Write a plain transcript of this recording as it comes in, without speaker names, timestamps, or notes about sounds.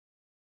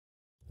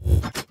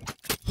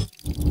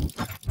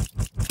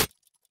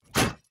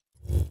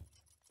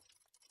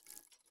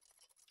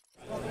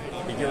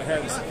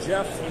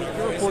Jeff,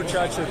 Gear-Report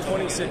Show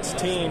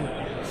 2016,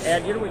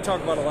 and we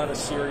talk about a lot of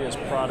serious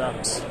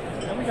products,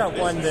 and we got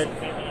one that,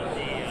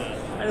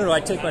 I don't know, I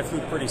take my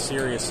food pretty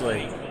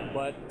seriously.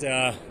 But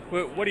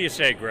what do you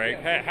say, Greg?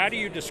 How do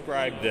you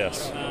describe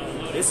this?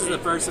 This is the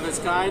first of its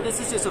kind. This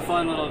is just a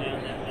fun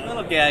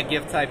little gag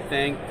gift type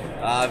thing.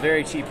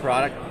 Very cheap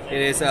product.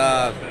 It is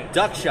a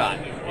duck shot.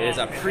 It is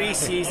a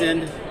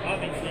pre-seasoned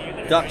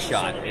duck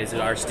shot.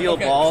 Our steel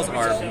balls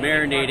are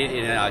marinated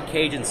in a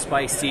Cajun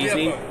spice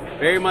seasoning,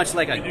 very much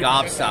like a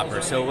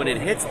gobstopper. So when it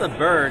hits the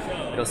bird,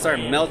 it'll start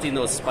melting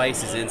those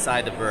spices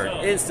inside the bird,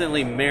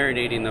 instantly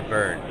marinating the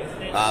bird.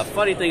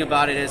 Funny thing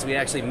about it is we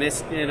actually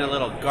mixed in a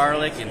little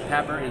garlic and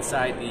pepper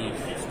inside the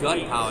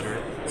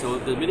gunpowder. So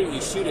the minute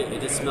you shoot it, it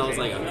just smells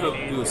like a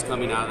cooked goose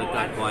coming out of the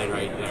duck blind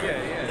right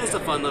there. Just a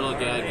fun little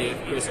gag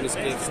gift, Christmas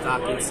gift,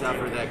 stocking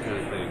stuffer, that kind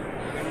of thing.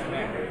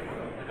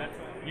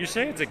 You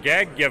say it's a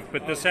gag gift,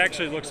 but this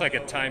actually looks like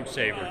a time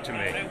saver to me.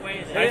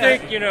 I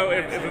think,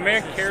 if a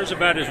man cares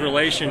about his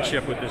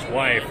relationship with his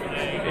wife,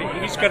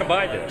 he's going to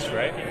buy this,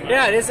 right?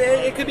 Yeah,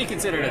 it could be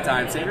considered a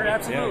time saver,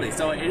 absolutely. Yeah.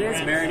 So it is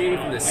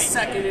marinating from the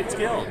second it's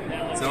killed.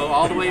 So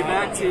all the way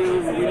back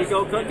to when you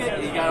go cook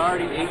it, you got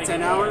already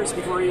 8-10 hours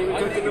before you even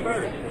cook the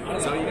bird.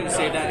 So you can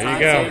save that time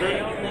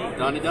saver,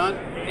 done and done,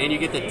 and you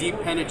get the deep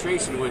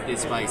penetration with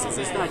these spices.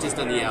 It's not just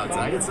on the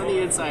outside, it's on the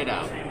inside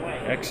out.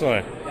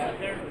 Excellent.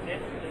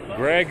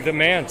 Greg the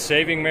man,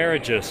 saving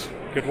marriages.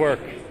 Good work.